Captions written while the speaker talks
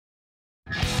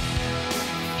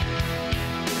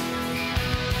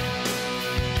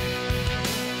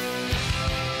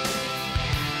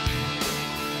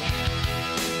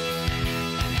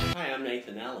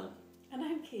Nathan Allen. And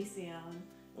I'm Casey Allen.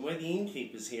 And we're the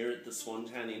innkeepers here at the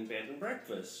Swantown Inn Bed and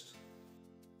Breakfast.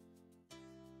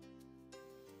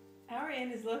 Our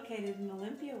inn is located in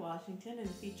Olympia, Washington, and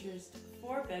features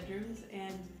 4 bedrooms.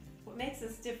 And what makes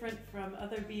us different from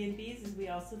other B&Bs is we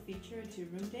also feature a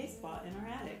 2-room day spa in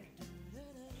our attic.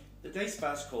 The day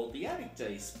spa is called the Attic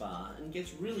Day Spa and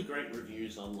gets really great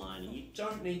reviews online, and you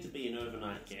don't need to be an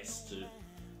overnight guest to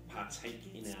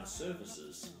partake in our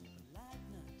services.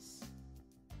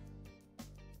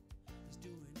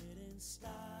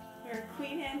 We're a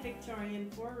Queen Anne Victorian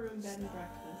 4-room bed and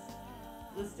breakfast,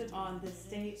 listed on the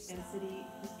State and City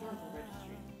Historical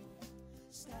Registry.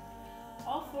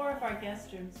 All 4 of our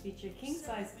guest rooms feature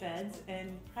king-size beds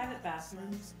and private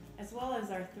bathrooms, as well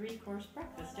as our 3-course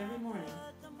breakfast every morning.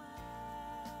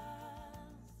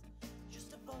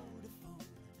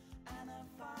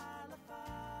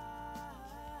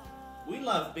 We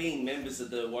love being members of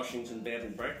the Washington Bed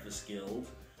and Breakfast Guild.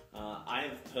 I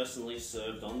have personally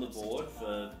served on the board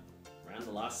for around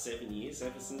the last 7 years,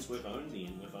 ever since we've owned the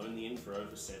inn. We've owned the inn for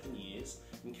over 7 years,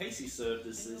 and Casey served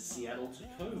as the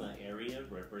Seattle-Tacoma area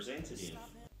representative.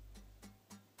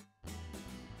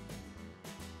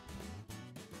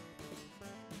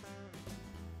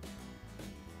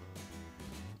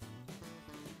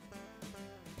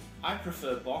 I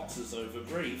prefer boxes over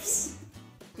briefs.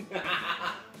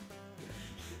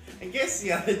 I guess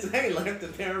the other day left a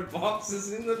pair of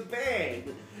boxes in the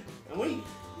bed, and we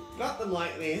got them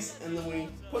like this, and then we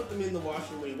put them in the wash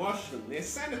and we washed them. They're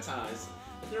sanitized,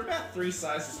 but they're about 3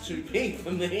 sizes too big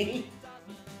for me.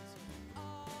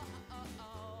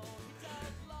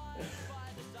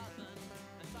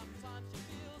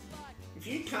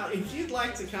 If you'd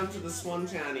like to come to the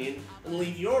Swantown Inn and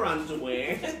leave your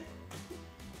underwear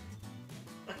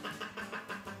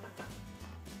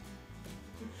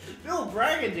Bill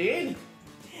Bragger did.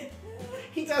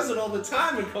 He does it all the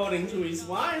time, according to his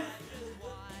wife.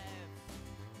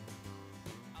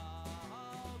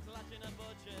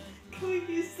 Can we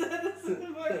use that as a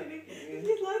marketing? If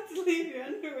you'd like to leave your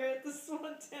underwear at the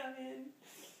Swantown Inn,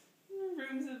 the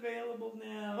room's available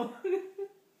now.